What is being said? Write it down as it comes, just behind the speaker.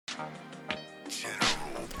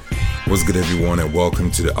What's good, everyone, and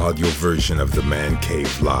welcome to the audio version of The Man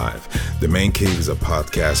Cave Live. The Man Cave is a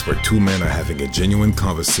podcast where two men are having a genuine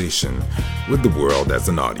conversation with the world as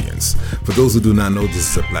an audience. For those who do not know,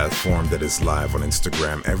 this is a platform that is live on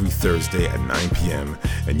Instagram every Thursday at 9 p.m.,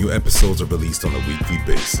 and new episodes are released on a weekly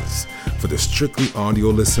basis. For the strictly audio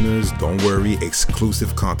listeners, don't worry,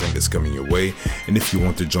 exclusive content is coming your way, and if you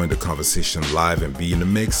want to join the conversation live and be in the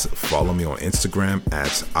mix, follow me on Instagram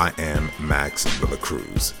at I am Max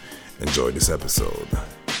Villacruz. Enjoy this episode.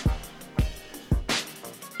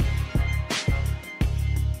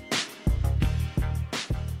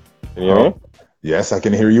 Can you hear me? Yes, I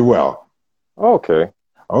can hear you well. Okay.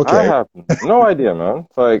 I have no idea, man.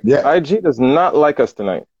 It's like, IG does not like us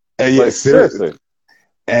tonight. Yes, seriously.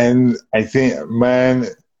 And I think, man,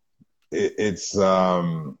 it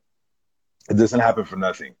doesn't happen for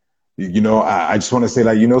nothing. I just want to say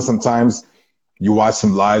that, sometimes you watch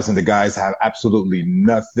some lives and the guys have absolutely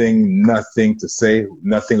nothing to say,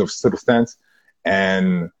 nothing of substance.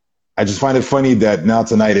 And I just find it funny that now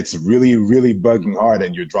tonight it's really, really bugging hard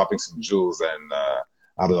and you're dropping some jewels and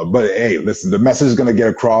I don't know. But hey, listen, the message is going to get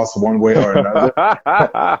across one way or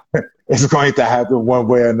another. It's going to happen one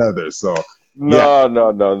way or another. So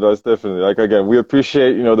No, that's definitely, like, again, we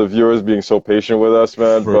appreciate, the viewers being so patient with us,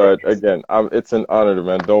 man. But again, it's an honor,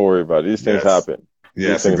 man. Don't worry about it. These things happen.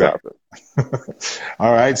 Yes, exactly.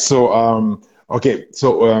 All right. So,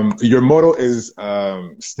 your motto is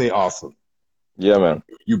stay awesome. Yeah, man.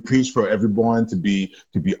 You preach for everyone to be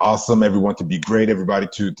awesome, everyone to be great, everybody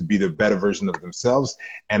to be the better version of themselves.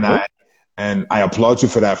 And I applaud you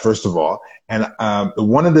for that, first of all. And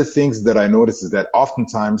one of the things that I notice is that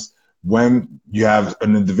oftentimes when you have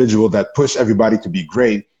an individual that push everybody to be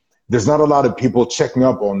great, there's not a lot of people checking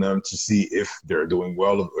up on them to see if they're doing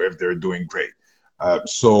well or if they're doing great.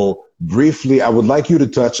 So briefly, I would like you to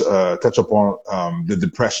touch upon the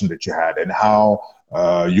depression that you had and how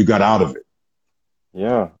you got out of it.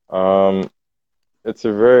 Yeah. It's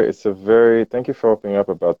a very, thank you for opening up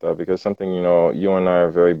about that, because something, you and I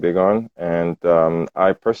are very big on. And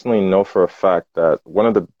I personally know for a fact that one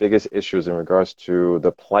of the biggest issues in regards to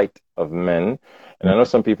the plight of men, and I know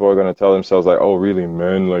some people are going to tell themselves like, oh, really,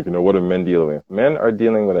 men, like, what are men dealing with? Men are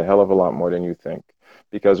dealing with a hell of a lot more than you think,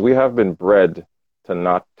 because we have been bred to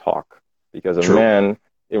not talk, because a man,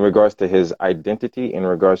 in regards to his identity, in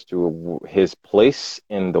regards to his place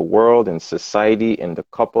in the world, in society, in the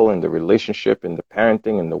couple, in the relationship, in the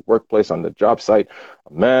parenting, in the workplace, on the job site,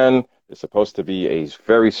 a man is supposed to be a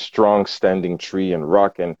very strong standing tree and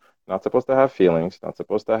rock, and not supposed to have feelings, not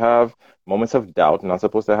supposed to have moments of doubt, not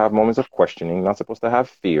supposed to have moments of questioning, not supposed to have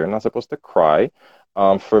fear, not supposed to cry.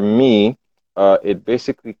 For me, it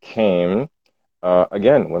basically came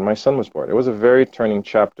again, when my son was born. It was a very turning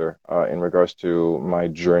chapter in regards to my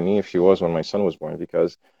journey, if you was, when my son was born,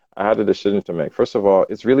 because I had a decision to make. First of all,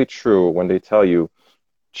 it's really true when they tell you,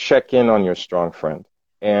 check in on your strong friend.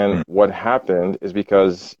 And what happened is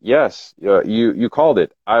because, yes, you called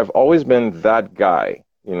it. I've always been that guy,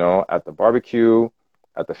 at the barbecue,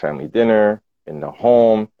 at the family dinner, in the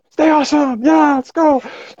home. Stay awesome. Yeah, let's go.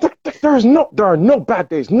 There are no bad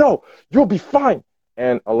days. No, you'll be fine.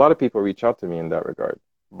 And a lot of people reach out to me in that regard.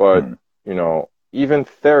 But, even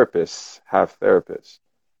therapists have therapists.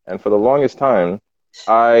 And for the longest time,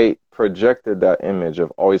 I projected that image of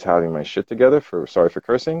always having my shit together, sorry for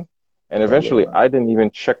cursing. And eventually I didn't even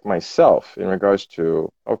check myself in regards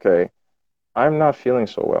to, okay, I'm not feeling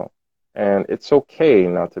so well. And it's okay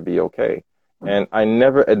not to be okay. And I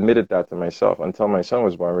never admitted that to myself until my son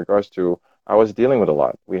was born, in regards to I was dealing with a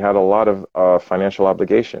lot. We had a lot of financial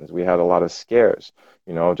obligations. We had a lot of scares,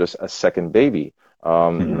 just a second baby,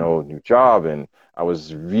 new job. And I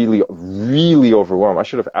was really, really overwhelmed. I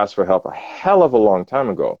should have asked for help a hell of a long time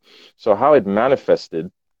ago. So how it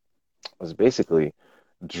manifested was basically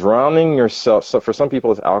drowning yourself. So for some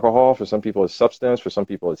people, it's alcohol. For some people, it's substance. For some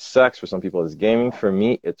people, it's sex. For some people, it's gaming. For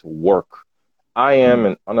me, it's work. I am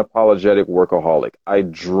an unapologetic workaholic. I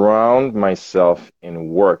drowned myself in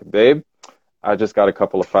work. Babe, I just got a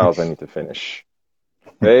couple of files I need to finish.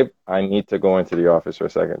 Babe, I need to go into the office for a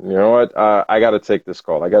second. You know what? I got to take this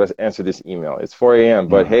call. I got to answer this email. It's 4 a.m.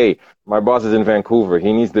 But hey, my boss is in Vancouver.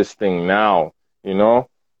 He needs this thing now.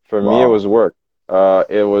 For me, it was work.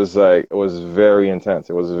 It was very intense.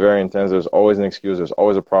 It was very intense. There's always an excuse. There's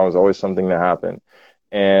always a problem. There's always something to happen.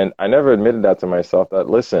 And I never admitted that to myself, that,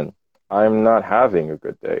 listen, I'm not having a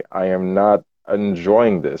good day. I am not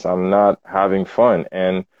enjoying this. I'm not having fun.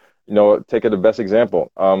 And, take it the best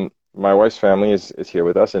example. My wife's family is here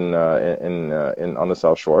with us in on the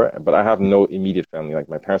South Shore, but I have no immediate family. Like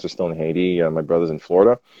my parents are still in Haiti, my brother's in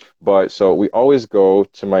Florida, but so we always go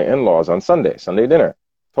to my in-laws on Sunday dinner.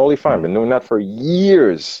 Totally fine. Hmm. Been doing that for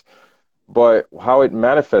years. But how it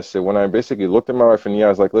manifested when I basically looked at my wife in the eye, I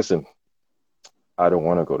was like, listen, I don't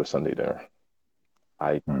want to go to Sunday dinner.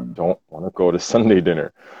 I Hmm. don't want to go to Sunday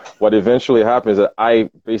dinner. What eventually happened is that I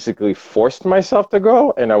basically forced myself to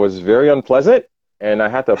go, and I was very unpleasant. And I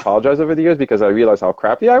had to apologize over the years because I realized how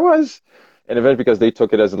crappy I was. And eventually, because they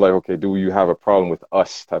took it as like, okay, do you have a problem with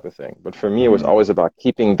us type of thing? But for me, it was Hmm. always about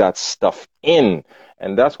keeping that stuff in.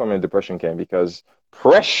 And that's when my depression came because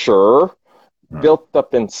pressure Hmm. built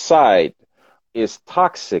up inside is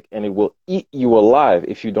toxic and it will eat you alive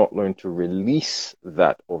if you don't learn to release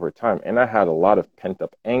that over time. And I had a lot of pent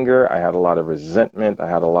up anger. I had a lot of resentment. I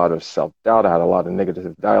had a lot of self doubt. I had a lot of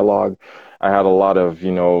negative dialogue. I had a lot of,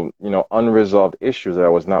 unresolved issues that I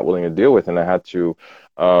was not willing to deal with. And I had to,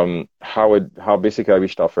 how basically I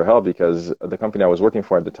reached out for help because the company I was working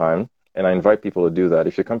for at the time, and I invite people to do that.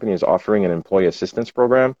 If your company is offering an employee assistance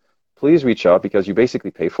program, please reach out because you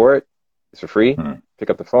basically pay for it. It's for free. Hmm. Pick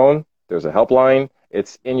up the phone. There's a helpline.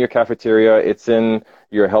 It's in your cafeteria. It's in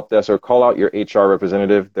your help desk or call out your HR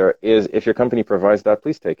representative. There is, if your company provides that,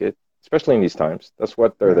 please take it, especially in these times. That's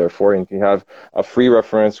what they're Yeah. there for. And if you have a free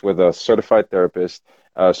reference with a certified therapist,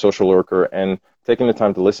 social worker, and taking the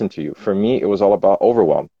time to listen to you. For me, it was all about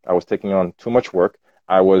overwhelm. I was taking on too much work.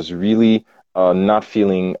 I was really not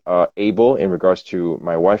feeling able in regards to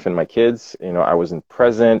my wife and my kids. I wasn't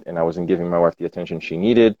present and I wasn't giving my wife the attention she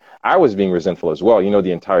needed. I was being resentful as well.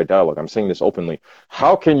 The entire dialogue. I'm saying this openly.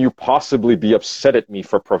 How can you possibly be upset at me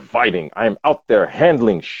for providing? I'm out there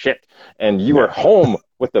handling shit and you are Yeah. home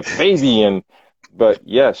with the baby but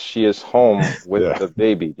yes, she is home with Yeah. the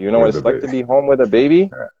baby. Do you know what With the it's like baby. to be home with a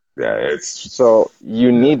baby? Yeah. Yeah. It's So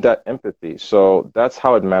you yeah. need that empathy. So that's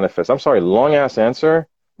how it manifests. I'm sorry, long ass answer,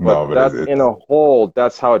 but No, but that in it's a whole,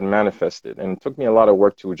 that's how it manifested. And it took me a lot of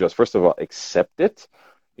work to just, first of all, accept it.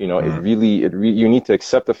 mm, You need to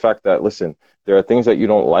accept the fact that, listen, there are things that you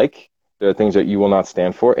don't like. There are things that you will not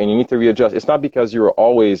stand for, and you need to readjust. It's not because you were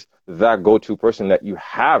always that go-to person that you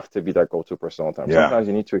have to be that go-to person all the time. yeah. Sometimes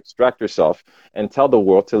you need to extract yourself and tell the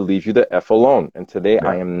world to leave you the F alone. And today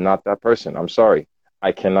I Yeah. am not that person. I'm sorry.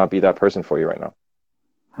 I cannot be that person for you right now.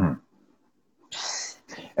 Hmm.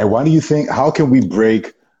 And why do you think, how can we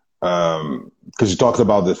break, because you talked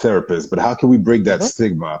about the therapist, but how can we break that Mhm.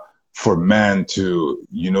 stigma for men to,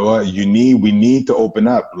 you know what, we need to open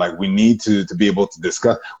up. Like we need to be able to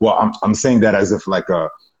discuss. Well, I'm saying that as if like I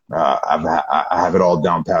have it all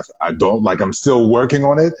down pat. I don't like, I'm still working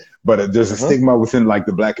on it, but there's a Mhm. stigma within like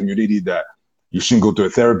the black community that you shouldn't go to a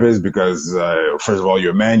therapist because, first of all,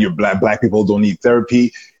 you're a man, you're black people don't need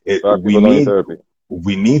therapy. Black people don't need therapy.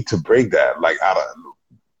 We need to break that. Like,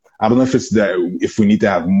 I don't know if it's that if we need to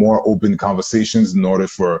have more open conversations in order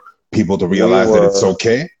for people to We realize that it's were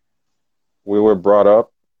okay. we were brought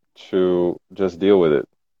up to just deal with it.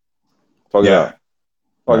 Talk it Yeah, out.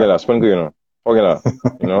 Talk yeah, it out. Spend you know. Talk it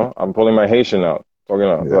out. I'm pulling my Haitian out. Talk it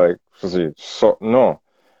out. yeah, Like so no.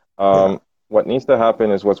 yeah. What needs to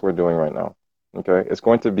happen is what we're doing right now. Okay? It's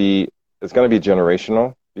going to be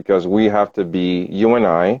generational because we have to be you and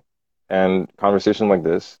I and conversation like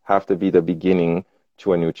this have to be the beginning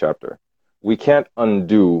to a new chapter. We can't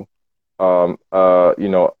undo I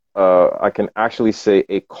can actually say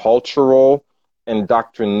a cultural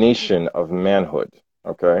indoctrination of manhood.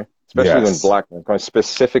 Okay, especially when Yes, black men,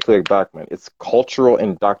 specifically black men, it's cultural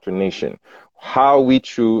indoctrination. How we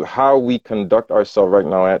conduct ourselves right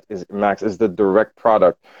now at is Max is the direct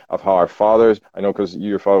product of how our fathers. I know because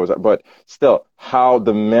your father was, but still, how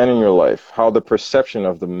the man in your life, how the perception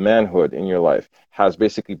of the manhood in your life has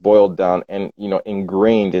basically boiled down and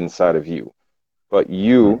ingrained inside of you. But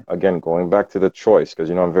you, mm, again, going back to the choice, because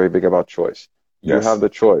I'm very big about choice. You have yes, the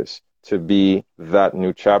choice to be that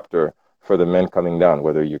new chapter for the men coming down,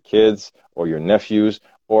 whether your kids or your nephews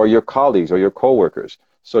or your colleagues or your coworkers.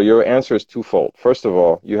 So your answer is twofold. First of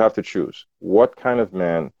all, you have to choose what kind of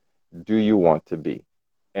man do you want to be?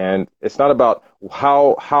 And it's not about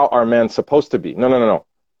how are men supposed to be. No, no, no, no.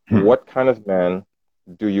 hmm, What kind of man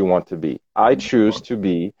do you want to be? I choose to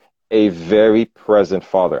be a very present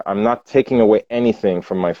father. I'm not taking away anything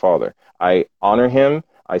from my father. I honor him.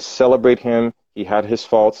 I celebrate him. He had his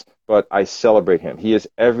faults, but I celebrate him. He is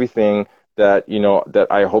everything that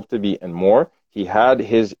I hope to be and more. He had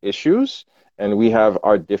his issues and we have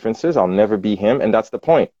our differences. I'll never be him. And that's the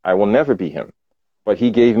point. I will never be him. But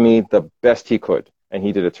he gave me the best he could. And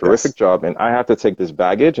he did a terrific yes, job. And I have to take this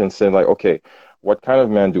baggage and say, like, okay, what kind of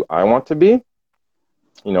man do I want to be?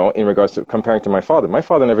 in regards to comparing to my father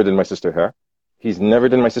never did my sister's hair. He's never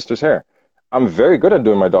did my sister's hair. I'm very good at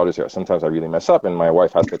doing my daughter's hair. Sometimes I really mess up and my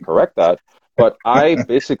wife has to correct that. But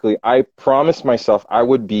I promised myself I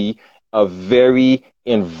would be a very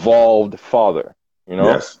involved father,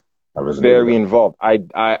 Yes, I resonate with very that. involved.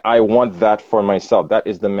 I want that for myself. That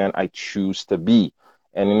is the man I choose to be.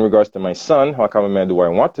 And in regards to my son, how kind of man do I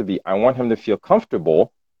want to be? I want him to feel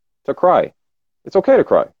comfortable to cry. It's okay to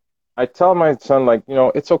cry. I tell my son, like,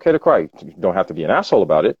 it's okay to cry. You don't have to be an asshole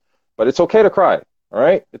about it, but it's okay to cry. All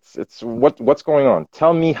right? It's what's going on.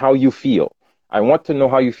 Tell me how you feel. I want to know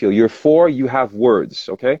how you feel. You're four, you have words,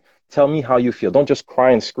 okay? Tell me how you feel. Don't just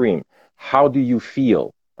cry and scream. How do you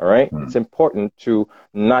feel? All right? Mm. It's important to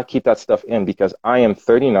not keep that stuff in because I am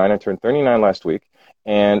 39. I turned 39 last week.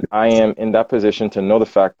 And I am in that position to know the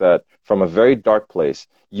fact that from a very dark place,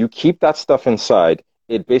 you keep that stuff inside,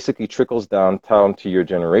 it basically trickles down to your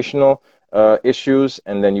generational issues,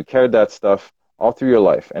 and then you carry that stuff all through your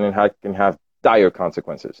life, and can have dire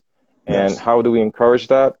consequences. And Yes. how do we encourage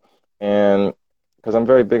that? And because I'm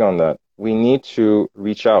very big on that, we need to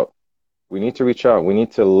reach out. We need to reach out. We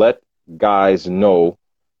need to let guys know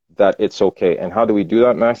that it's okay. And how do we do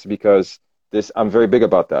that, Max? Because I'm very big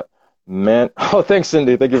about that. Man, oh, thanks,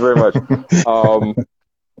 Cindy. Thank you very much. Um,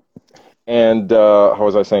 and how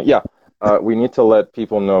was I saying? Yeah, we need to let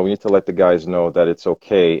people know. We need to let the guys know that it's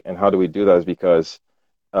okay. And how do we do that? Is because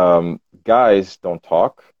guys don't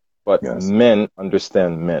talk, but Yes. men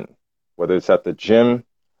understand men. Whether it's at the gym,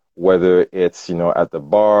 whether it's at the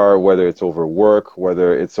bar, whether it's over work,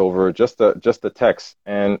 whether it's over just a text.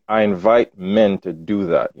 And I invite men to do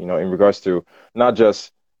that. In regards to not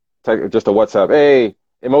just just a WhatsApp. Hey,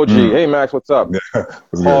 emoji. Mm. Hey, Max, what's up? Yeah,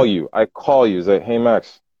 that's Call good. you. I call you. Say, hey,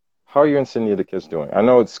 Max, how are you and Cindy the kids doing? I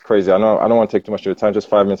know it's crazy. I don't want to take too much of your time. Just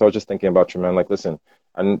 5 minutes. I was just thinking about you, man. Like, listen,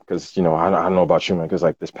 and because I don't know about you, man. Because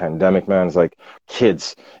like this pandemic, man, is like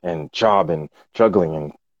kids and job and juggling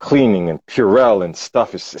and cleaning and Purell and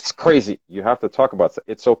stuff. It's crazy. You have to talk about it.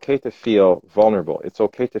 It's okay to feel vulnerable. It's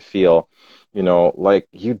okay to feel, like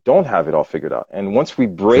you don't have it all figured out. And once we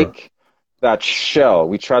True. break that shell,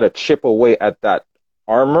 we try to chip away at that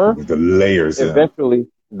armor. The layers, yeah. Eventually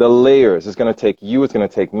the layers, it's going to take you, it's going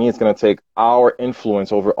to take me, it's going to take our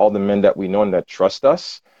influence over all the men that we know and that trust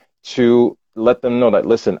us to let them know that,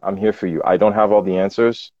 listen, I'm here for you. I don't have all the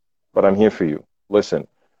answers, but I'm here for you. Listen,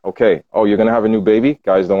 okay, oh, you're going to have a new baby?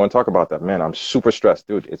 Guys don't want to talk about that. Man, I'm super stressed.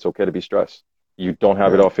 Dude, it's okay to be stressed. You don't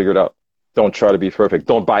have it Yeah. all figured out. Don't try to be perfect.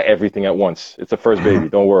 Don't buy everything at once. It's a first baby.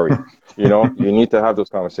 Don't worry. You need to have those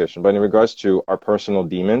conversations. But in regards to our personal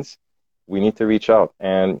demons, we need to reach out.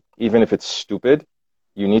 And even if it's stupid,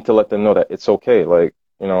 you need to let them know that it's okay. Like,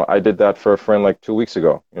 I did that for a friend like 2 weeks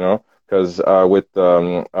ago, because with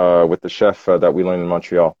the chef that we learned in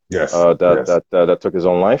Montreal, Yes. Yes. that took his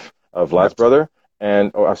own life, Vlad's Yes. brother.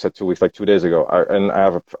 And I said 2 weeks, like 2 days ago. And I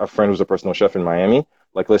have a friend who's a personal chef in Miami.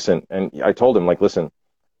 Like, listen, and I told him, like, listen,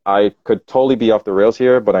 I could totally be off the rails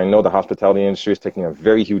here, but I know the hospitality industry is taking a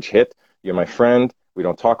very huge hit. You're my friend. We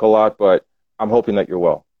don't talk a lot, but I'm hoping that you're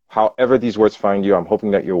well. However these words find you, I'm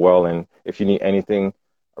hoping that you're well. And if you need anything,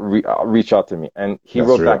 reach out to me. And he That's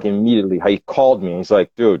wrote back real. immediately. He called me. He's like,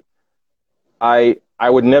 dude, I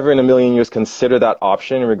would never in a million years consider that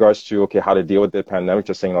option in regards to, okay, how to deal with the pandemic,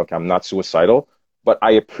 just saying, okay, I'm not suicidal. But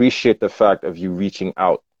I appreciate the fact of you reaching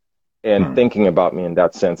out and Mm. thinking about me in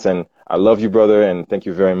that sense. And I love you, brother, and thank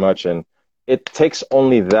you very much. And it takes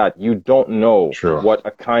only that. You don't know True. what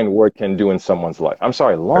a kind word can do in someone's life. I'm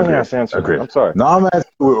sorry, long Agreed. ass answer, man. Agreed. I'm sorry. No, man.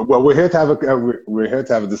 Well, we're here to have we're here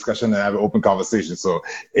to have a discussion and have an open conversation. So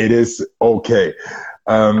it is okay.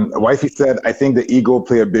 Wifey said, I think the ego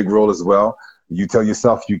play a big role as well. You tell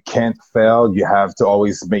yourself you can't fail. You have to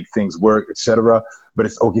always make things work, etc. But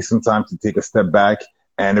it's okay sometimes to take a step back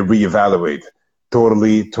and reevaluate.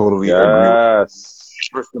 Totally agree. Yes.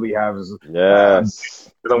 Personally, have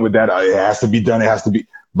Yes. done with that. It has to be done. It has to be.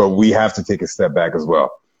 But we have to take a step back as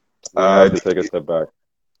well. We have to take a step back.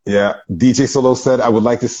 Yeah, DJ Solo said, I would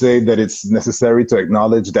like to say that it's necessary to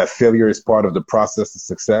acknowledge that failure is part of the process of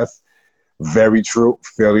success. Very true.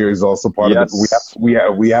 Failure is also part of it. Yes.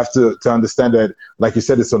 We have to understand that, like you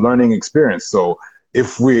said, it's a learning experience. So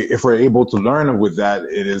if we're able to learn with that,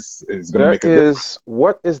 it's going to make a difference.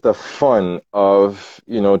 What is the fun of,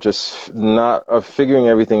 just not of figuring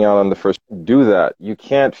everything out on the first do that. You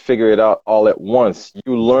can't figure it out all at once.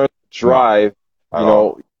 You learn to drive, At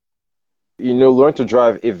all. learn to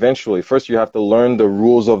drive eventually. First, you have to learn the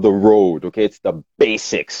rules of the road. Okay, it's the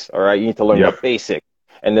basics. All right, you need to learn the Yep. basics,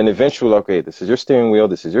 and then eventually, okay, this is your steering wheel,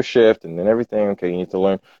 this is your shift, and then everything. Okay, you need to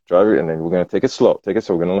learn drive it, and then we're gonna take it slow. Take it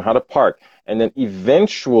slow. We're gonna learn how to park. and then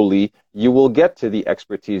eventually you will get to the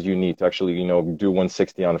expertise you need to actually, do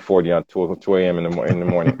 160 on 40 on 2 a.m. in the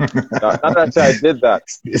morning. Not that I say I did that.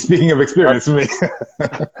 Speaking of experience, me.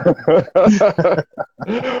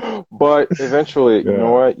 But eventually, you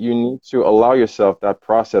know what? You need to allow yourself that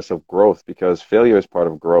process of growth, because failure is part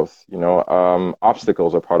of growth.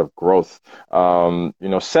 Obstacles are part of growth.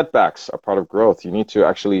 Setbacks are part of growth. You need to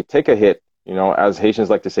actually take a hit, as Haitians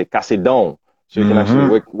like to say, casidon. So you can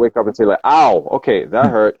actually wake up and say, like, ow, okay, that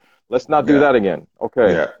hurt. Let's not do that again.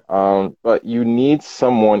 Okay. Yeah. But you need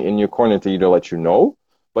someone in your corner to either let you know,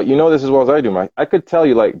 but this as well as I do, Mike. I could tell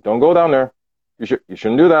you, like, don't go down there. You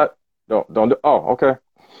shouldn't do that. Don't do. Oh, okay.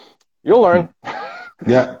 You'll learn.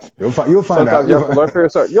 Yeah, you'll find out. Sometimes you have to learn for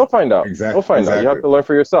yourself. You'll find out. Exactly. You'll find out. You have to learn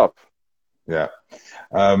for yourself. Yeah.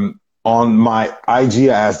 On my IG,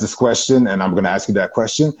 I asked this question, and I'm going to ask you that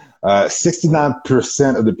question.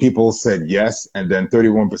 69% of the people said yes, and then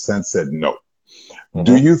 31% said no. Mm-hmm.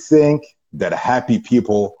 Do you think that happy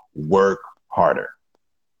people work harder?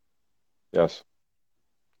 Yes,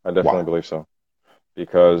 I definitely believe so.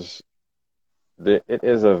 Because it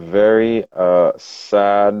is a very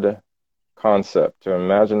sad concept to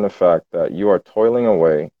imagine the fact that you are toiling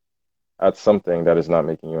away at something that is not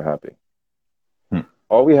making you happy.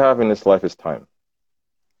 All we have in this life is time.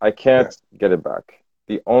 I can't get it back.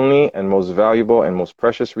 The only and most valuable and most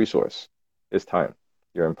precious resource is time.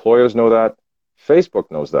 Your employers know that.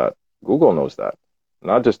 Facebook knows that. Google knows that.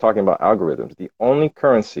 Not just talking about algorithms. The only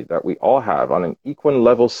currency that we all have on an equal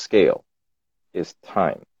level scale is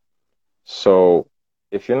time. So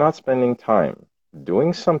if you're not spending time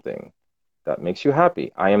doing something that makes you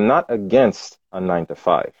happy, I am not against a 9 to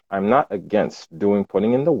 5. I'm not against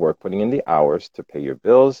putting in the work, putting in the hours to pay your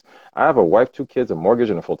bills. I have a wife, 2 kids, a mortgage,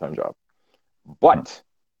 and a full-time job. But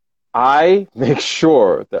I make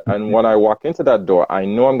sure that, and when I walk into that door, I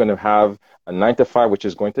know I'm going to have a 9 to 5, which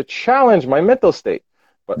is going to challenge my mental state.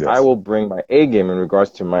 But I will bring my A game in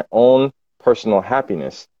regards to my own personal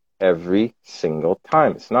happiness every single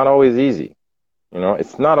time. It's not always easy.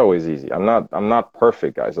 It's not always easy. I'm not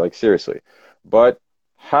perfect, guys, like seriously. But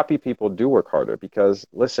happy people do work harder because,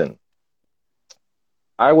 listen,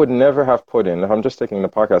 I would never have put in, if I'm just taking the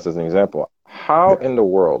podcast as an example, how in the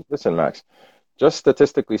world, listen, Max, just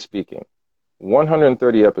statistically speaking,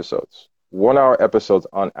 130 episodes, 1 hour episodes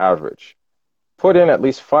on average, put in at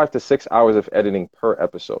least 5 to 6 hours of editing per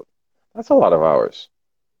episode. That's a lot of hours.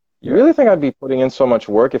 You really think I'd be putting in so much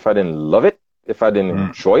work if I didn't love it? If I didn't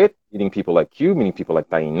enjoy it, meeting people like you, meeting people like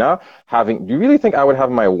Taina, do you really think I would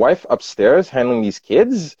have my wife upstairs handling these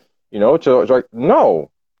kids?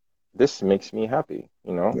 No, this makes me happy.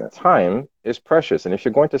 Time is precious. And if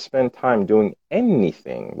you're going to spend time doing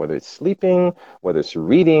anything, whether it's sleeping, whether it's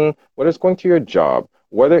reading, whether it's going to your job,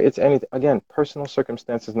 whether it's anything, again, personal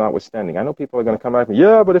circumstances notwithstanding. I know people are going to come back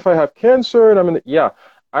and, but if I have cancer and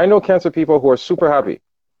I know cancer people who are super happy.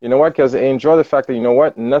 You know what? Because they enjoy the fact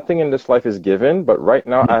that, nothing in this life is given. But right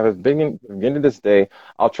now, I have beginning to this day,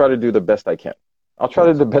 I'll try to do the best I can. I'll try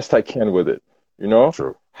to do the best I can with it.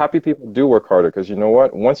 True. Happy people do work harder because you know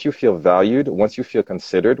what? Once you feel valued, once you feel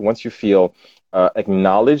considered, once you feel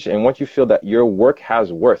acknowledged, and once you feel that your work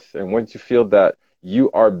has worth, and once you feel that you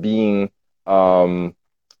are being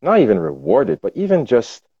not even rewarded, but even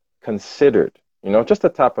just considered. Just a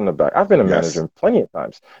tap on the back. I've been a manager plenty of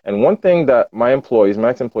times. And one thing that my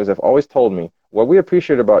ex-employees have always told me, what we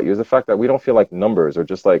appreciate about you is the fact that we don't feel like numbers or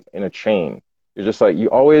just like in a chain. You're just like, you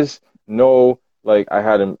always know, like I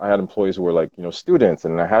had employees who were like, students,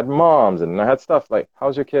 and I had moms, and I had stuff like,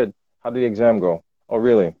 how's your kid? How did the exam go? Oh,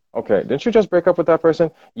 really? Okay. Didn't you just break up with that person?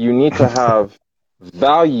 You need to have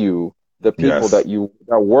value the people that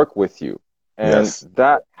work with you. And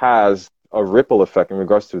that has a ripple effect in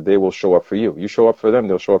regards to they will show up for you. You show up for them,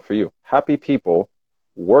 they'll show up for you. Happy people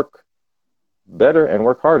work better and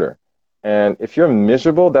work harder. And if you're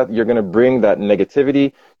miserable, that you're going to bring that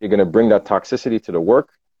negativity, you're going to bring that toxicity to the work,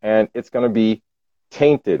 and it's going to be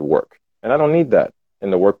tainted work. And I don't need that in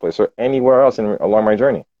the workplace or anywhere else along my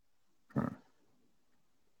journey.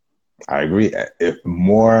 I agree. If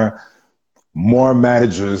more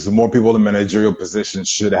managers, more people in managerial positions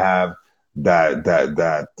should have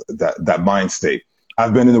that mind state.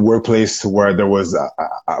 I've been in the workplace where there was,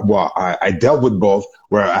 I dealt with both,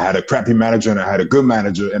 where I had a crappy manager and I had a good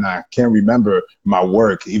manager, and I can't remember my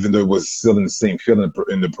work, even though it was still in the same field,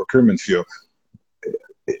 in the procurement field.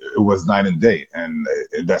 It was night and day, and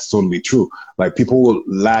that's totally true. Like, people will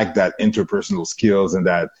lack that interpersonal skills and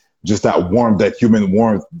that warmth, that human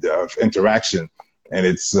warmth of interaction, and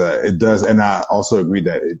it does. And I also agree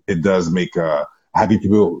that it does make happy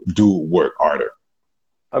people do work harder.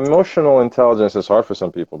 Emotional intelligence is hard for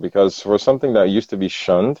some people because for something that used to be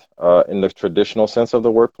shunned in the traditional sense of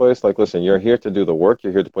the workplace, like, listen, you're here to do the work,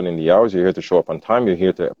 you're here to put in the hours, you're here to show up on time, you're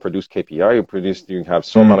here to produce KPI, you have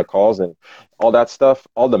so amount Mm. of calls and all that stuff,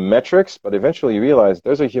 all the metrics, but eventually you realize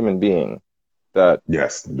there's a human being that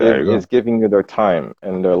Yes, there you is go. giving you their time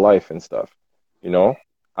and their life and stuff. You know,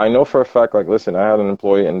 I know for a fact, like, listen, I had an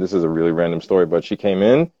employee, and this is a really random story, but she came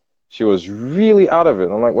in, she was really out of it.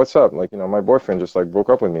 I'm like, what's up? Like, my boyfriend just like broke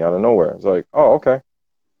up with me out of nowhere. It's like, oh, okay.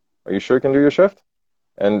 Are you sure you can do your shift?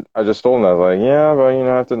 And I just told him, I was like, yeah, but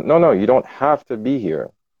I have to. No, no, you don't have to be here.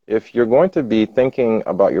 If you're going to be thinking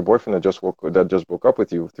about your boyfriend that just broke up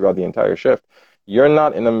with you throughout the entire shift, you're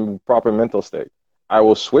not in a proper mental state. I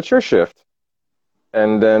will switch your shift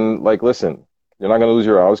and then, like, listen, you're not going to lose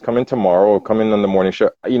your hours. Come in tomorrow or come in on the morning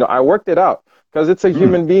shift. I worked it out because it's a Mm.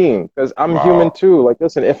 human being, because I'm human Wow. too. Like,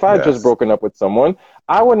 listen, if I had just Yes. broken up with someone,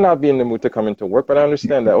 I would not be in the mood to come into work, but I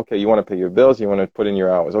understand that, okay, you want to pay your bills, you want to put in your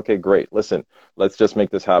hours. Okay, great. Listen, let's just make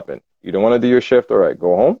this happen. You don't want to do your shift. All right,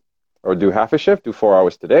 go home or do half a shift, do 4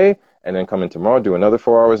 hours today, and then come in tomorrow, do another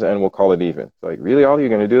 4 hours, and we'll call it even. It's like, really, all you're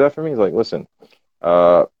going to do that for me? He's like, listen,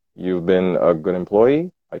 uh, you've been a good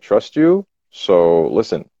employee. I trust you. So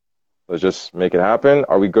listen, let's just make it happen.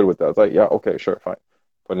 Are we good with that? I was like, yeah, okay, sure, fine.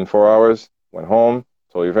 Put in 4 hours, went home,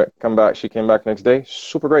 told you come back. She came back next day,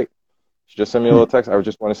 super great. She just sent me a little Hmm. text. I would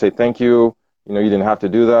just want to say thank you. You didn't have to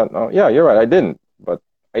do that. No, yeah, you're right. I didn't, but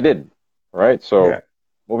I did. Right. So Yeah.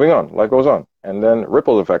 moving on, life goes on. And then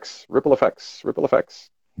ripple effects, ripple effects, ripple effects.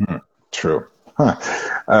 Hmm. True.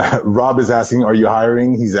 Huh. Rob is asking, are you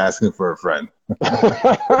hiring? He's asking for a friend.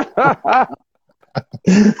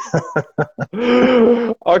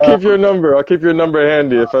 I'll keep your number. I'll keep your number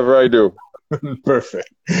handy if ever I do. Perfect.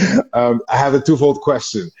 I have a twofold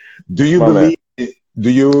question. Do you My man.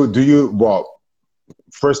 believe, well,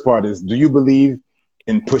 first part is, do you believe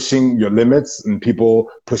in pushing your limits and people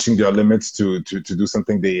pushing their limits to do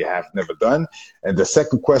something they have never done? And the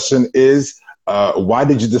second question is, why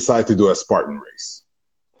did you decide to do a Spartan race?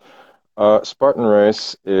 Spartan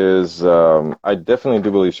race is, I definitely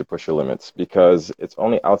do believe you should push your limits because it's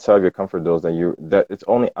only outside of your comfort zone that it's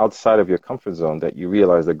only outside of your comfort zone that you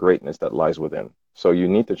realize the greatness that lies within. So you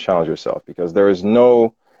need to challenge yourself because there is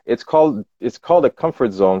no, it's called a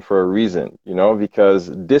comfort zone for a reason, because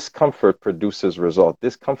discomfort produces result.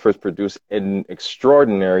 Discomfort produce in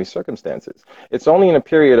extraordinary circumstances. It's only in a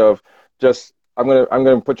period of just, I'm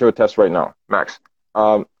gonna put you a test right now, Max.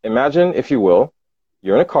 Imagine, if you will,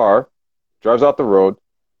 you're in a car, drives out the road,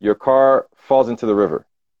 your car falls into the river,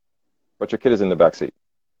 but your kid is in the back seat.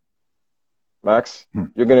 Max, Hmm.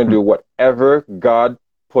 you're going to Hmm. do whatever God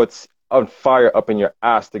puts on fire up in your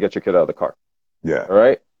ass to get your kid out of the car. Yeah. All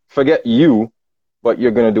right? Forget you, but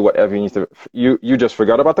you're going to do whatever you need to. You just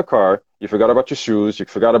forgot about the car. You forgot about your shoes. You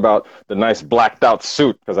forgot about the nice blacked out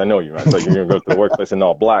suit, because I know you, right? So you're going to go to the workplace in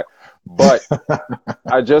all black. But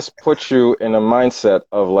I just put you in a mindset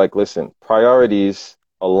of like, listen, priorities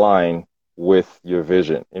align with your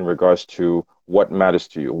vision in regards to what matters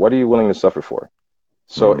to you. What are you willing to suffer for?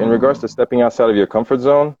 So, in regards to Mm. stepping outside of your comfort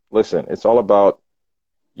zone, listen, it's all about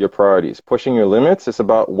your priorities. Pushing your limits, it's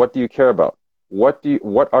about what do you care about? What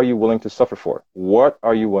are you willing to suffer for? What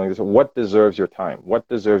are you willing to, what deserves your time? What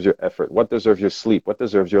deserves your effort? What deserves your sleep? What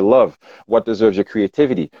deserves your love? What deserves your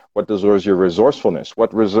creativity? What deserves your resourcefulness?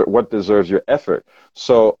 What deserves your effort?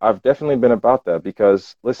 So I've definitely been about that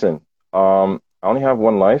because listen, I only have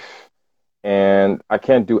one life and I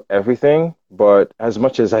can't do everything, but as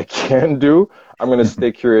much as I can do, I'm going to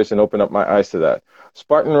stay curious and open up my eyes to that.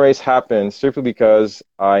 Spartan Race happened strictly because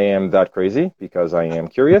I am that crazy, because I am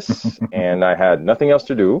curious, and I had nothing else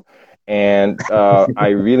to do. And I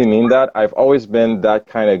really mean that. I've always been that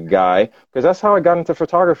kind of guy because that's how I got into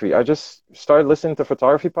photography. I just started listening to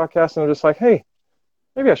photography podcasts, and I'm just like, hey,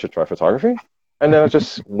 maybe I should try photography. And then I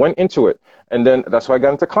just went into it. And then that's why I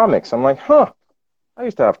got into comics. I'm like, huh, I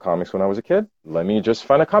used to have comics when I was a kid. Let me just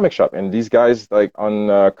find a comic shop. And these guys, like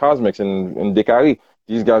on Cosmics in Dekari,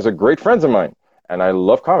 these guys are great friends of mine. And I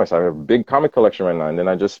love comics. I have a big comic collection right now. And then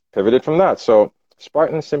I just pivoted from that. So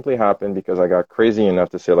Spartan simply happened because I got crazy enough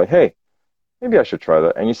to say, like, hey, maybe I should try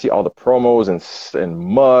that. And you see all the promos and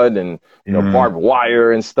mud and Mm. barbed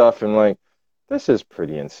wire and stuff, and like this is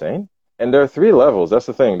pretty insane. And there are three levels. That's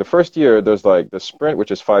the thing. The first year, there's like the sprint,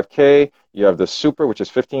 which is 5K. You have the super, which is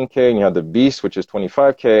 15K, and you have the beast, which is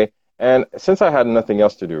 25K. And since I had nothing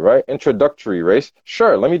else to do, right? Introductory race.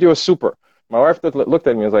 Sure, let me do a super. My wife looked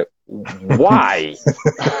at me and was like, why?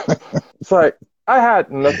 It's like I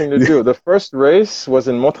had nothing to do. The first race was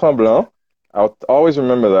in Mont Tremblant. I'll always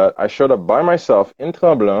remember that. I showed up by myself in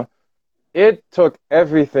Tremblant. It took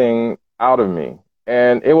everything out of me.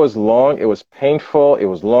 And it was long. It was painful. It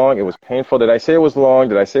was long. It was painful. Did I say it was long?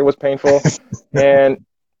 Did I say it was painful? And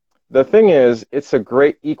the thing is, it's a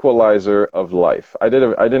great equalizer of life. I did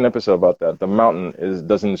an episode about that. The mountain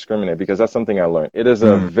doesn't discriminate because that's something I learned. It is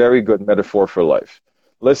a Mm, very good metaphor for life.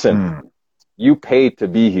 Listen, mm, you paid to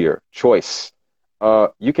be here. Choice.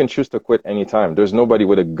 You can choose to quit anytime. There's nobody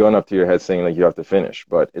with a gun up to your head saying like you have to finish,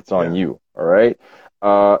 but it's on yeah. you. All right.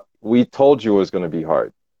 We told you it was going to be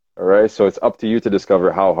hard. All right. So it's up to you to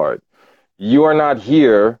discover how hard. You are not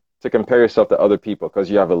here to compare yourself to other people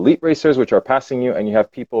because you have elite racers which are passing you and you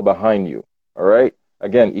have people behind you. All right.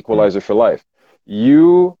 Again, Mm. equalizer for life.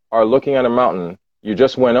 You are looking at a mountain. You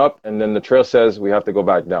just went up and then the trail says we have to go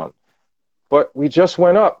back down. But we just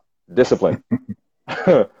went up. Discipline.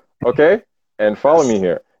 Okay? And follow me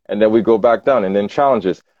here. And then we go back down and then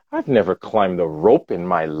challenges. I've never climbed a rope in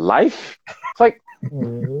my life. It's like,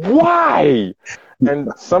 why?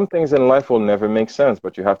 And some things in life will never make sense,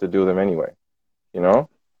 but you have to do them anyway, you know?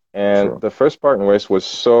 And True. the first Spartan race was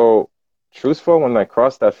so truthful when I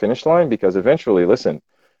crossed that finish line because eventually, listen,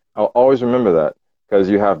 I'll always remember that because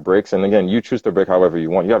you have breaks. And again, you choose to break however you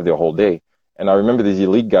want. You have the whole day. And I remember these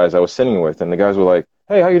elite guys I was sitting with, and the guys were like,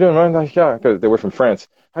 "Hey, how you doing, man?" Like, yeah, because they were from France.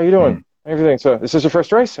 How you doing? Mm. Everything. So, this is your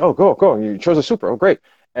first race? Oh, go, go. You chose a super. Oh, great.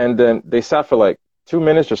 And then they sat for like 2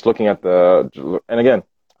 minutes just looking at the. And again,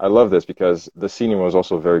 I love this because the scenery was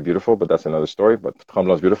also very beautiful, but that's another story. But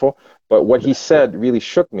Tremblant is beautiful. But what he said really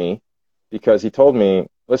shook me because he told me,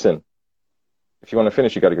 listen, if you want to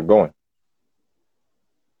finish, you got to get going.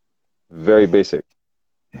 Very basic.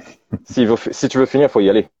 Si tu veux finir, faut y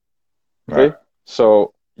aller. Right. Okay?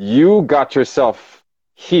 So you got yourself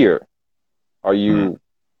here. Are Mm. you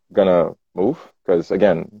gonna move? Because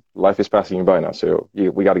again, life is passing you by now, so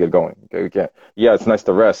we got to get going. Okay, we can't. Yeah, it's nice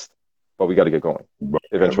to rest, but we got to get going But,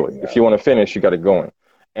 eventually. yeah. If you want to finish, you got to get going,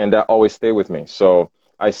 and that always stayed with me. So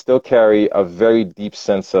I still carry a very deep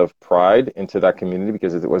sense of pride into that community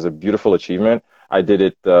because it was a beautiful achievement. I did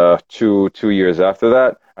it two years after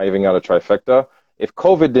that. I even got a trifecta. If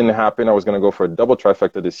COVID didn't happen, I was going to go for a double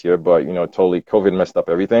trifecta this year, but totally COVID messed up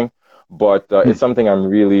everything. But it's Mm. something I'm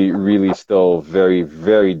really, really still very,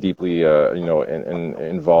 very deeply,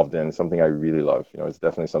 involved in. Something I really love. It's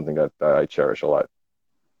definitely something that I cherish a lot.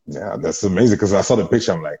 Yeah, that's amazing because I saw the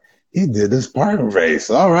picture. I'm like, he did this Spartan race.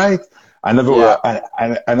 All right. I never, Yeah.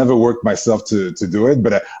 I never worked myself to do it,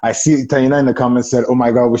 but I see Taina in the comments said, "Oh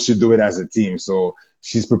my God, we should do it as a team." So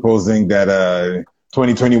she's proposing that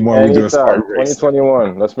 2021 we do a Anytime. Spartan race.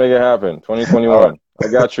 2021. Let's make it happen. All 2021. I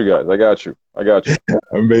got you guys. I got you. I got you. right,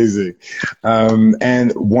 amazing.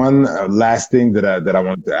 And one last thing that I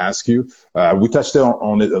wanted to ask you, we touched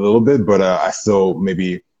on it a little bit, but I still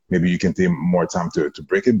maybe you can take more time to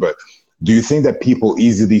break it. But do you think that people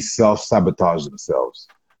easily self-sabotage themselves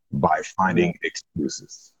by finding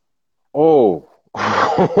excuses? Oh.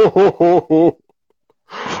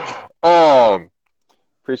 um,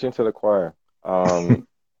 Preaching to the choir.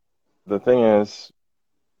 The thing is,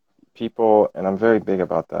 people, and I'm very big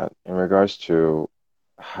about that in regards to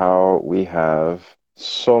how we have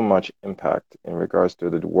so much impact in regards to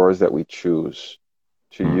the words that we choose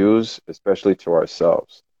to Mm, use, especially to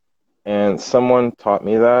ourselves. And someone taught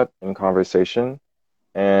me that in conversation,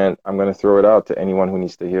 and I'm going to throw it out to anyone who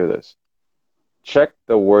needs to hear this. Check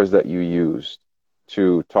the words that you used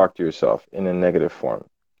to talk to yourself in a negative form,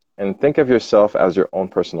 and think of yourself as your own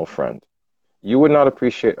personal friend. You would not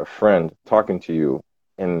appreciate a friend talking to you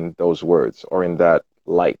in those words or in that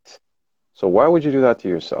light. So why would you do that to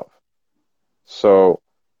yourself? So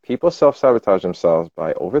people self-sabotage themselves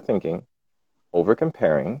by overthinking, over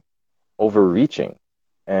comparing, overreaching,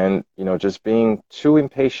 and just being too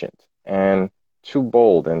impatient and too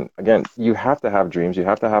bold. And again, you have to have dreams, you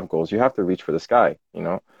have to have goals, you have to reach for the sky,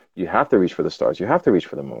 you have to reach for the stars, you have to reach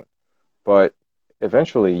for the moon. But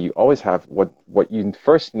eventually you always have what you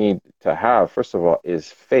first need to have, first of all,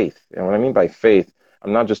 is faith. And what I mean by faith,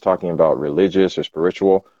 I'm not just talking about religious or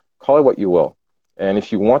spiritual, call it what you will. And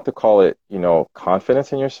if you want to call it,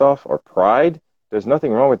 confidence in yourself or pride, there's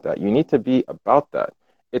nothing wrong with that. You need to be about that.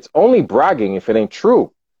 It's only bragging if it ain't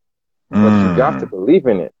true, but you got to mm, believe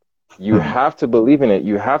in it. You mm, have to believe in it.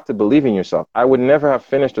 You have to believe in yourself. I would never have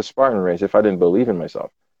finished a Spartan race if I didn't believe in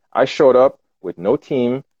myself. I showed up with no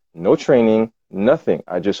team, no training, nothing.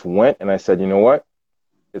 I just went and I said, you know what?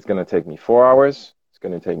 It's going to take me 4 hours. It's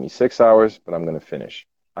going to take me 6 hours, but I'm going to finish.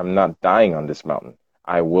 I'm not dying on this mountain.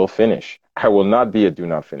 I will finish. I will not be a do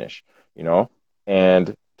not finish, you know? And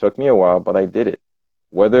it took me a while, but I did it.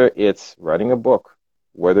 Whether it's writing a book,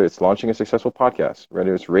 whether it's launching a successful podcast,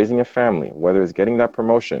 whether it's raising a family, whether it's getting that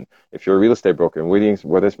promotion, if you're a real estate broker,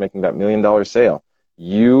 whether it's making that $1 million sale,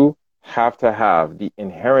 you have to have the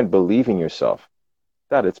inherent belief in yourself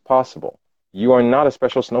that it's possible. You are not a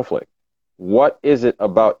special snowflake. What is it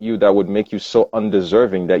about you that would make you so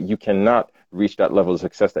undeserving that you cannot reach that level of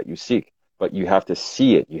success that you seek? But you have to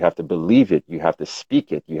see it, you have to believe it, you have to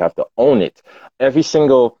speak it, you have to own it. Every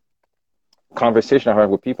single conversation I have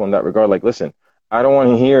with people in that regard, like, listen, I don't want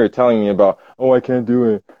to hear telling me about, oh, I can't do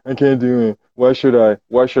it, I can't do it. Why should I?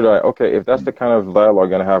 Why should I? Okay, if that's the kind of dialogue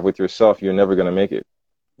you're gonna have with yourself, you're never gonna make it.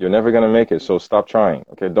 You're never gonna make it. So stop trying.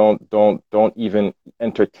 Okay, don't even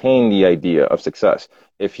entertain the idea of success.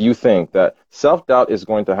 If you think that self-doubt is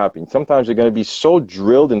going to happen, sometimes you're gonna be so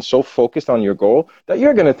drilled and so focused on your goal that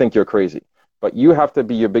you're gonna think you're crazy. But you have to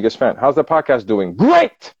be your biggest fan. How's the podcast doing?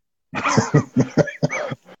 Great.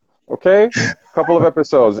 Okay, couple of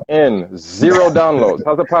episodes in, 0 downloads.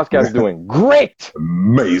 How's the podcast doing? Great.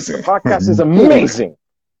 Amazing. The podcast is amazing.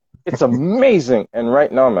 It's amazing. And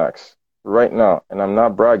right now, Max, right now, and I'm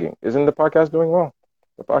not bragging, isn't the podcast doing well?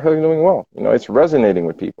 The podcast is doing well. You know, it's resonating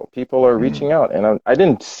with people. People are reaching out, and I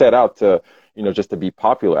didn't set out to, you know, just to be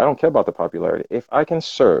popular. I don't care about the popularity. If I can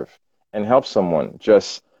serve and help someone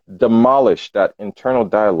just demolish that internal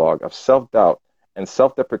dialogue of self-doubt and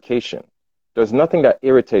self-deprecation, there's nothing that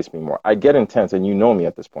irritates me more. I get intense, and you know me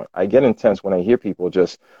at this point. I get intense when I hear people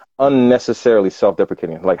just unnecessarily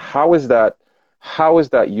self-deprecating. Like, how is that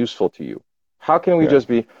useful to you? How can we just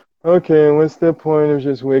be, okay, what's the point of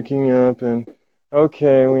just waking up, and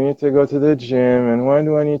okay, we need to go to the gym, and why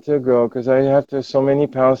do I need to go? Because I have to so many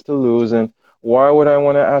pounds to lose, and why would I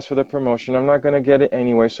want to ask for the promotion? I'm not going to get it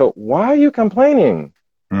anyway. So why are you complaining?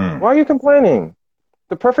 Why are you complaining?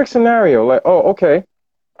 The perfect scenario, like, oh, okay.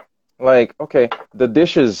 Like, okay, the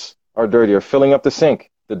dishes are dirty or filling up the sink.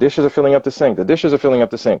 The dishes are filling up the sink. The dishes are filling up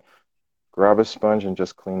the sink. Grab a sponge and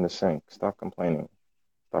just clean the sink. Stop complaining.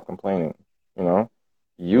 Stop complaining. You know,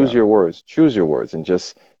 use your words, choose your words, and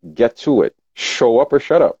just get to it. Show up or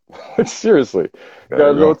shut up. Seriously,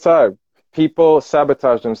 got no time. People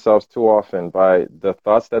sabotage themselves too often by the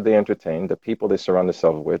thoughts that they entertain, the people they surround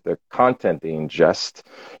themselves with, the content they ingest,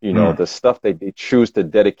 you know, the stuff they choose to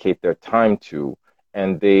dedicate their time to.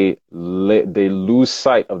 And they lose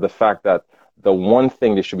sight of the fact that the one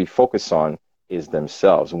thing they should be focused on is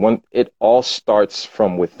themselves. When it all starts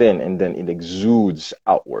from within and then it exudes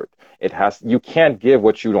outward. You can't give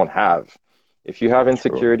what you don't have. If you have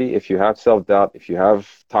insecurity, if you have self-doubt, if you have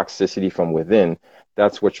toxicity from within,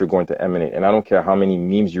 that's what you're going to emanate. And I don't care how many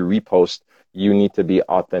memes you repost, you need to be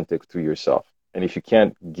authentic to yourself. And if you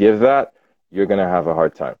can't give that, you're going to have a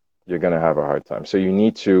hard time. You're going to have a hard time. So you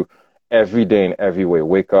need to every day in every way,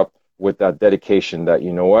 wake up with that dedication that,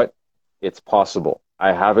 you know what, it's possible.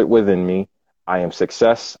 I have it within me. I am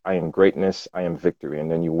success. I am greatness. I am victory. And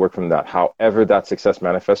then you work from that, however that success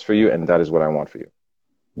manifests for you. And that is what I want for you.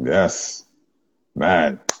 Yes,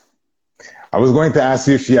 man. I was going to ask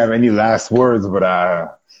you if you have any last words, but I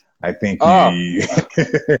think you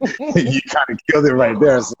you kind of killed it right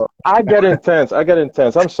there. So I get intense.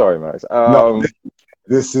 I'm sorry, Max.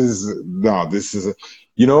 This is,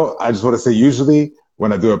 you know, I just want to say, usually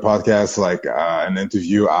when I do a podcast, like an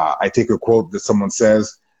interview, I take a quote that someone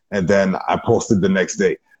says and then I post it the next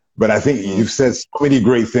day. But I think you've said so many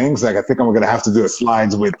great things. Like, I think I'm going to have to do a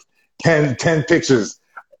slides with 10 pictures.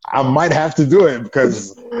 I might have to do it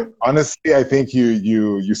because honestly, I think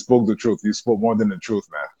you spoke the truth. You spoke more than the truth,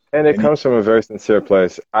 man. And it comes from a very sincere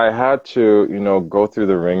place. I had to, you know, go through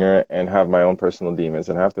the ringer and have my own personal demons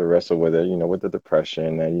and have to wrestle with it, you know, with the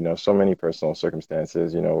depression and, you know, so many personal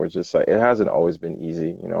circumstances, you know, we're just like, it hasn't always been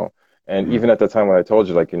easy, you know. And even at the time when I told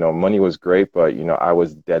you, like, you know, money was great, but, you know, I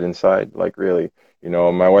was dead inside, like, really. You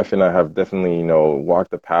know, my wife and I have definitely, you know,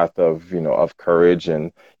 walked the path of, you know, of courage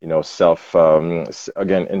and, you know,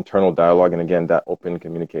 again, internal dialogue. And again, that open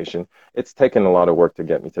communication. It's taken a lot of work to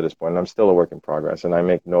get me to this point. And I'm still a work in progress and I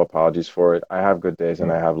make no apologies for it. I have good days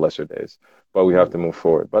and I have lesser days, but we have to move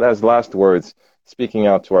forward. But as last words, speaking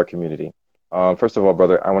out to our community. First of all,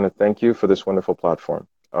 brother, I want to thank you for this wonderful platform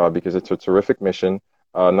because it's a terrific mission,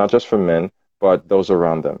 not just for men, but those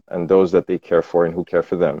around them and those that they care for and who care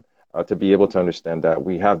for them. To be able to understand that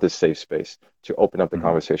we have this safe space to open up the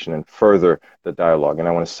conversation and further the dialogue. And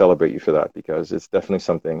I want to celebrate you for that because it's definitely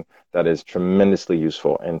something that is tremendously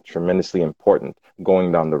useful and tremendously important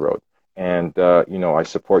going down the road. And, you know, I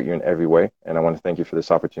support you in every way. And I want to thank you for this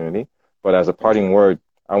opportunity. But as a parting word,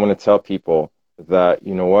 I want to tell people that,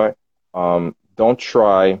 you know what, don't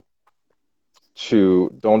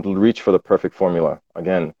reach for the perfect formula.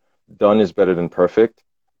 Again, done is better than perfect.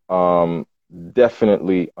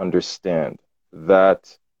 Definitely understand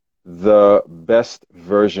that the best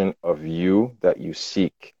version of you that you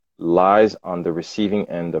seek lies on the receiving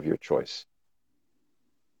end of your choice.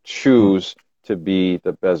 choose to be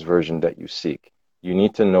the best version that you seek. You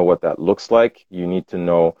need to know what that looks like. You need to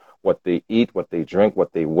know what they eat, what they drink,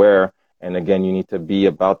 what they wear. And again, you need to be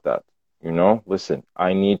about that. Listen,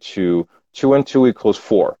 I need to, 2 and 2 equals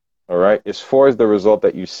 4. All right. If 4 is the result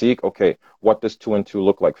that you seek, okay, what does 2 and 2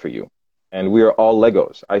 look like for you? And we are all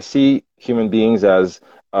Legos. I see human beings as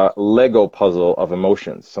a Lego puzzle of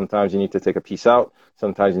emotions. Sometimes you need to take a piece out.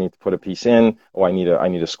 Sometimes you need to put a piece in. Oh, I need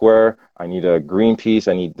a square. I need a green piece.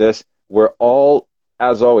 I need this. We're all,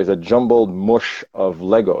 as always, a jumbled mush of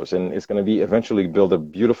Legos, and it's going to be eventually build a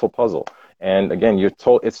beautiful puzzle. And again,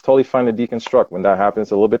 it's totally fine to deconstruct. When that happens,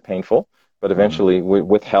 it's a little bit painful, but eventually,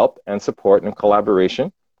 with help and support and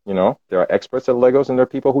collaboration, there are experts at Legos and there are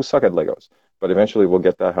people who suck at Legos, but eventually we'll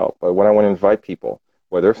get that help. But what I want to invite people,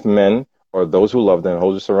 whether it's men or those who love them and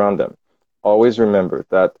those who surround them, always remember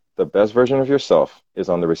that the best version of yourself is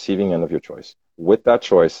on the receiving end of your choice. With that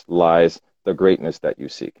choice lies the greatness that you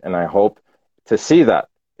seek. And I hope to see that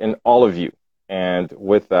in all of you. And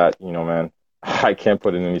with that, man, I can't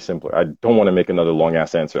put it any simpler. I don't want to make another long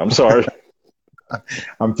ass answer. I'm sorry.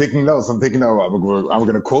 I'm taking notes. I'm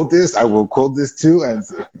going to quote this. I will quote this too. And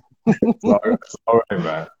it's all right,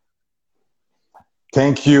 man.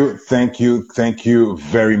 Thank you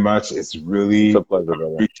very much. It's really a pleasure,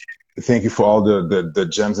 brother. Thank you for all the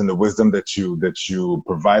gems and the wisdom that you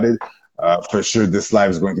provided. For sure, this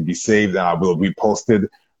live is going to be saved and I will repost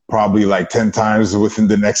it probably like 10 times within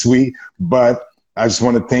the next week. But I just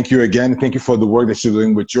want to thank you again. Thank you for the work that you're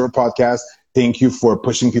doing with your podcast. Thank you for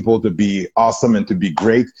pushing people to be awesome and to be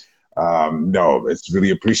great. No, it's really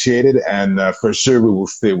appreciated. And for sure, we will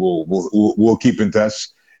stay. We'll keep in touch.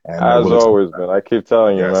 And, as always, man, I keep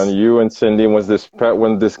telling you, man, you and Cindy,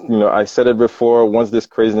 I said it before, once this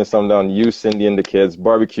craziness comes down, you, Cindy, and the kids,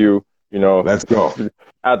 barbecue, let's go.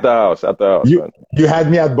 At the house, man. You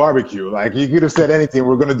had me at barbecue. Like, you could have said anything.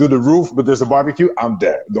 We're going to do the roof, but there's a barbecue. I'm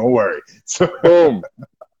there. Don't worry. So, boom.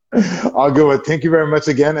 I'll go. Thank you very much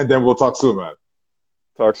again, and then we'll talk soon, man.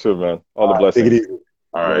 Talk soon, man. All the blessings. Take it easy.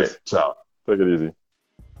 All right. Ciao. Take it easy.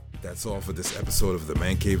 That's all for this episode of the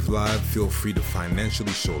Man Cave Live. Feel free to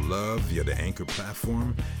financially show love via the Anchor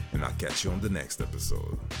platform, and I'll catch you on the next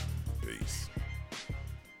episode. Peace.